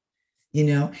moly, you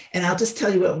know. And I'll just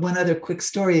tell you one other quick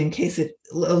story in case it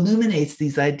illuminates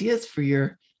these ideas for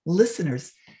your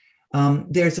listeners.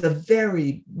 There's a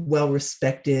very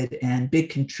well-respected and big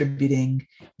contributing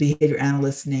behavior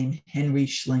analyst named Hank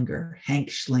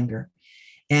Schlinger.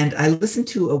 And I listened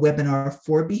to a webinar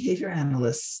for behavior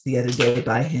analysts the other day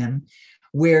by him,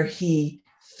 where he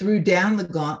threw down the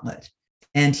gauntlet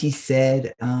and he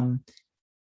said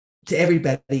to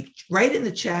everybody, write in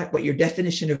the chat what your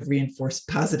definition of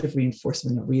positive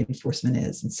reinforcement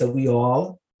is. And so we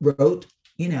all wrote,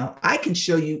 you know, I can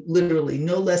show you literally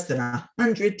no less than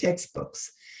 100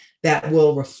 textbooks that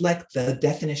will reflect the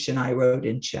definition I wrote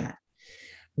in chat.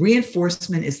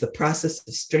 Reinforcement is the process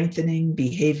of strengthening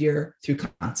behavior through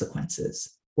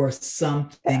consequences or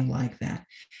something like that.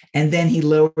 And then he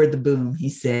lowered the boom. He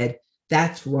said,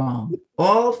 that's wrong.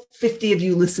 All 50 of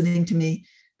you listening to me,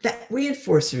 that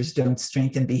reinforcers don't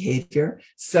strengthen behavior.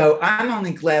 So I'm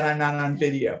only glad I'm not on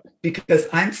video because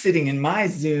I'm sitting in my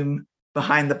Zoom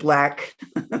behind the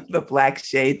black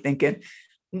shade thinking,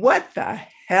 what the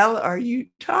hell are you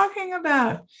talking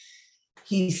about?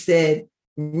 He said,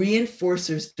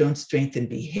 reinforcers don't strengthen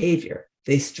behavior.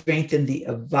 They strengthen the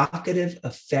evocative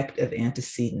effect of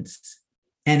antecedents.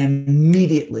 And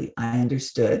immediately I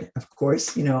understood. Of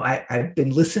course, you know, I've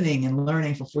been listening and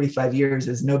learning for 45 years.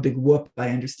 There's no big whoop. I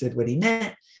understood what he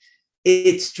meant.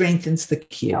 It strengthens the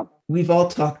cue. We've all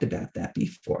talked about that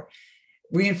before.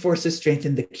 Reinforcers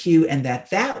strengthen the cue, and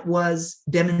that was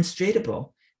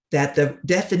demonstrable, that the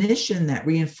definition that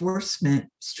reinforcement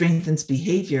strengthens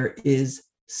behavior is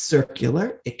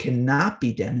circular. It cannot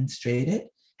be demonstrated.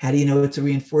 How do you know it's a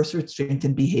reinforcer? It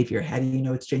strengthened behavior. How do you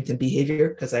know it strengthened behavior?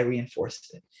 Because I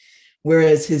reinforced it.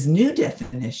 Whereas his new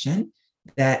definition,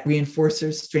 that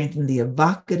reinforcers strengthen the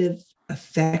evocative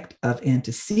effect of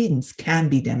antecedents, can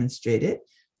be demonstrated.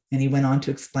 And he went on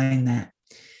to explain that.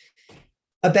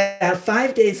 About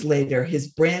 5 days later, his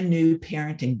brand new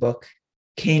parenting book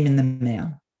came in the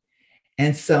mail.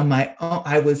 And so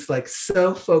I was like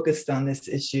so focused on this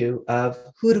issue of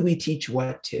who do we teach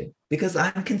what to? Because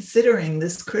I'm considering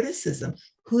this criticism.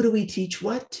 Who do we teach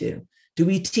what to? Do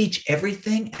we teach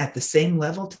everything at the same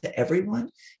level to everyone?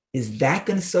 Is that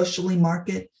going to socially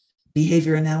market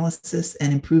behavior analysis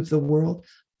and improve the world?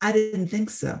 I didn't think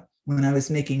so when I was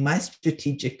making my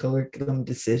strategic curriculum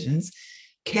decisions.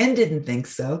 Ken didn't think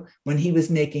so when he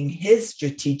was making his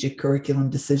strategic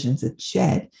curriculum decisions at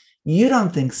Shed. You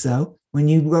don't think so when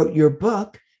you wrote your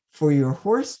book for your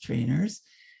horse trainers.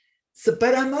 So,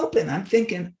 but I'm open. I'm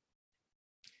thinking,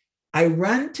 I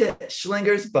run to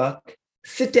Schlinger's book,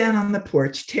 sit down on the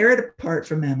porch, tear it apart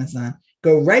from Amazon,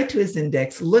 go right to his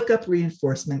index, look up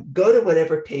reinforcement, go to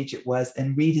whatever page it was,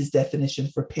 and read his definition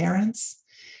for parents.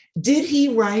 Did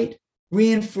he write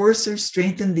reinforcers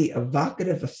strengthen the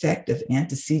evocative effect of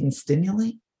antecedent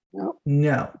stimuli?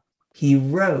 No. He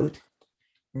wrote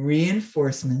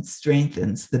reinforcement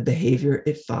strengthens the behavior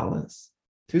it follows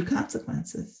through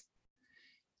consequences.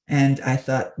 And I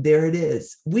thought, there it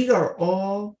is. We are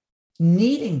all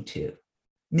needing to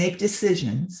make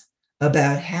decisions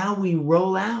about how we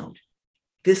roll out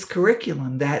this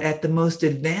curriculum that at the most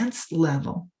advanced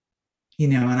level,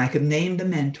 and I could name the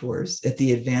mentors at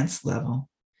the advanced level,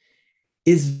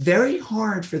 is very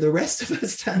hard for the rest of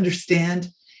us to understand,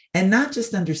 and not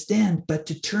just understand, but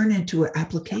to turn into an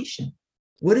application.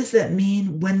 What does that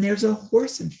mean when there's a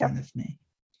horse in front of me?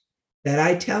 That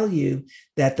I tell you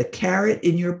that the carrot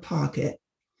in your pocket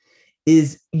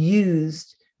is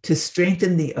used to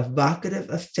strengthen the evocative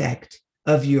effect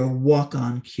of your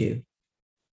walk-on cue.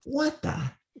 What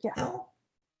the hell?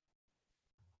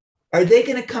 Are they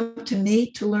going to come to me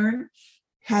to learn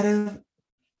how to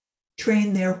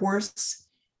train their horse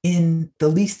in the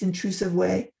least intrusive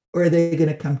way, or are they going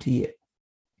to come to you?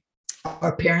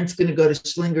 Are parents going to go to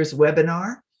Schlinger's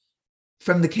webinar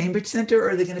from the Cambridge Center, or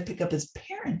are they going to pick up his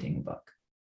parenting book?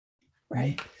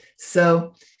 Right.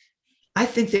 So I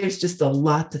think there's just a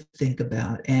lot to think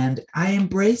about. And I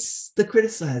embrace the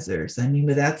criticizers. I mean,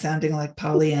 without sounding like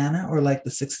Pollyanna or like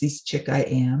the 60s chick I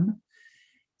am,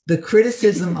 the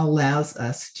criticism allows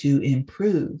us to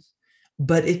improve,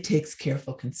 but it takes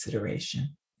careful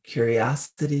consideration,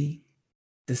 curiosity,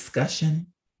 discussion.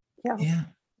 Yeah.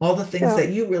 All the things that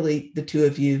you really, the two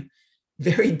of you,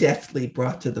 very deftly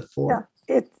brought to the fore.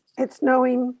 It's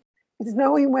knowing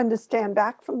when to stand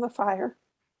back from the fire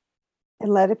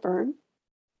and let it burn,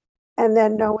 and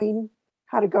then knowing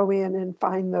how to go in and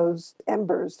find those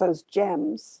embers, those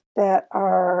gems that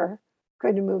are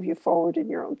going to move you forward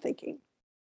in your own thinking.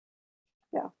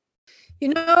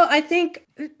 I think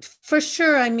for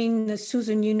sure, I mean,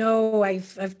 Susan,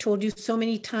 I've told you so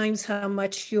many times how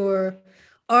much your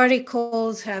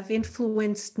articles have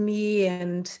influenced me,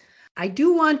 and I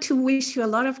do want to wish you a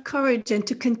lot of courage and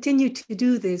to continue to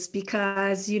do this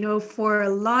because, for a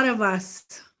lot of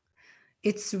us,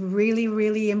 it's really,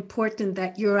 really important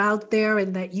that you're out there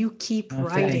and that you keep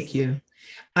writing. Thank you.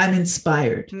 I'm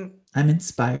inspired. I'm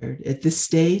inspired. At this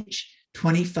stage,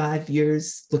 25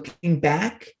 years looking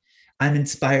back, I'm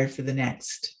inspired for the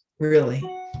next, really.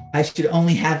 I should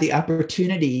only have the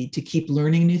opportunity to keep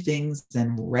learning new things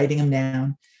and writing them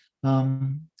down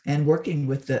and working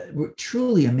with the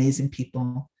truly amazing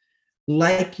people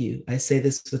like you. I say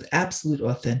this with absolute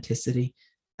authenticity.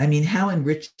 I mean, how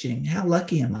enriching, how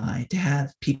lucky am I to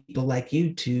have people like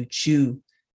you to chew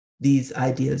these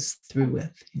ideas through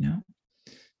with,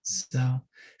 So,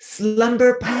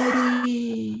 slumber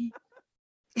party.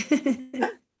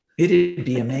 It'd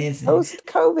be amazing.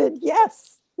 Post-COVID,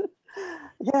 yes.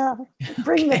 Yeah,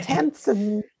 bring the tents.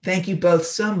 And thank you both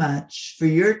so much for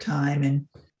your time and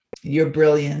your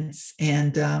brilliance.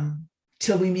 And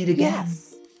till we meet again.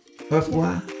 Yes. Au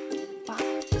revoir.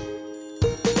 Bye.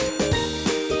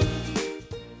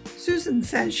 Susan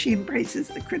says she embraces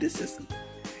the criticism.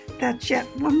 That's yet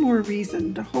one more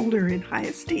reason to hold her in high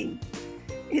esteem.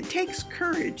 It takes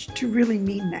courage to really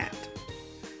mean that.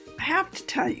 I have to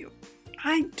tell you,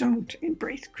 I don't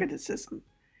embrace criticism.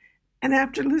 And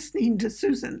after listening to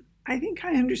Susan, I think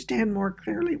I understand more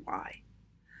clearly why.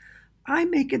 I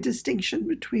make a distinction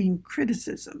between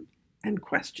criticism and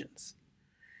questions.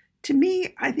 To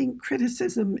me, I think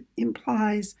criticism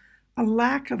implies a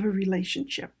lack of a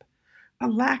relationship, a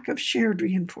lack of shared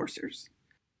reinforcers.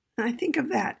 And I think of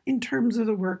that in terms of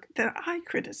the work that I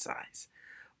criticize.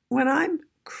 When I'm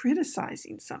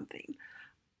criticizing something,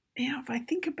 if I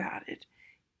think about it,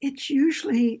 it's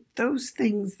usually those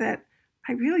things that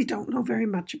I really don't know very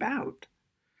much about.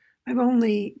 I've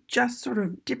only just sort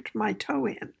of dipped my toe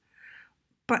in.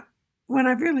 But when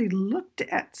I've really looked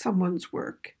at someone's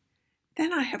work,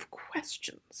 then I have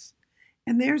questions.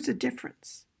 And there's a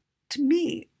difference. To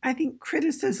me, I think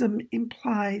criticism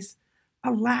implies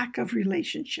a lack of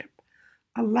relationship,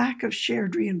 a lack of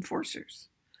shared reinforcers.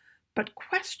 But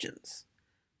questions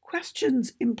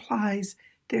implies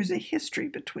there's a history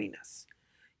between us.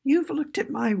 You've looked at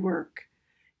my work,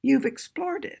 you've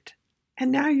explored it,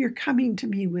 and now you're coming to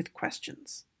me with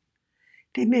questions.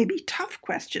 They may be tough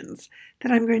questions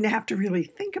that I'm going to have to really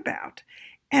think about,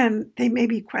 and they may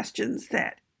be questions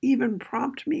that even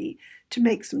prompt me to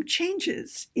make some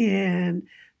changes in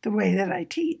the way that I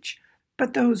teach.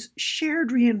 But those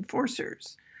shared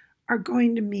reinforcers are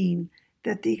going to mean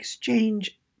that the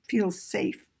exchange feels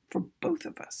safe for both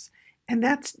of us. And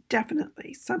that's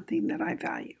definitely something that I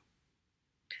value.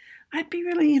 I'd be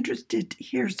really interested to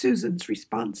hear Susan's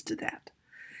response to that.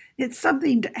 It's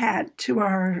something to add to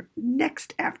our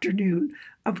next afternoon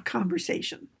of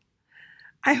conversation.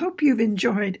 I hope you've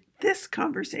enjoyed this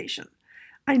conversation.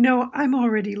 I know I'm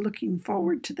already looking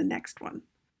forward to the next one.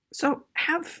 So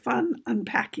have fun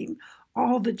unpacking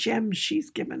all the gems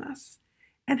she's given us,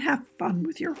 and have fun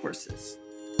with your horses.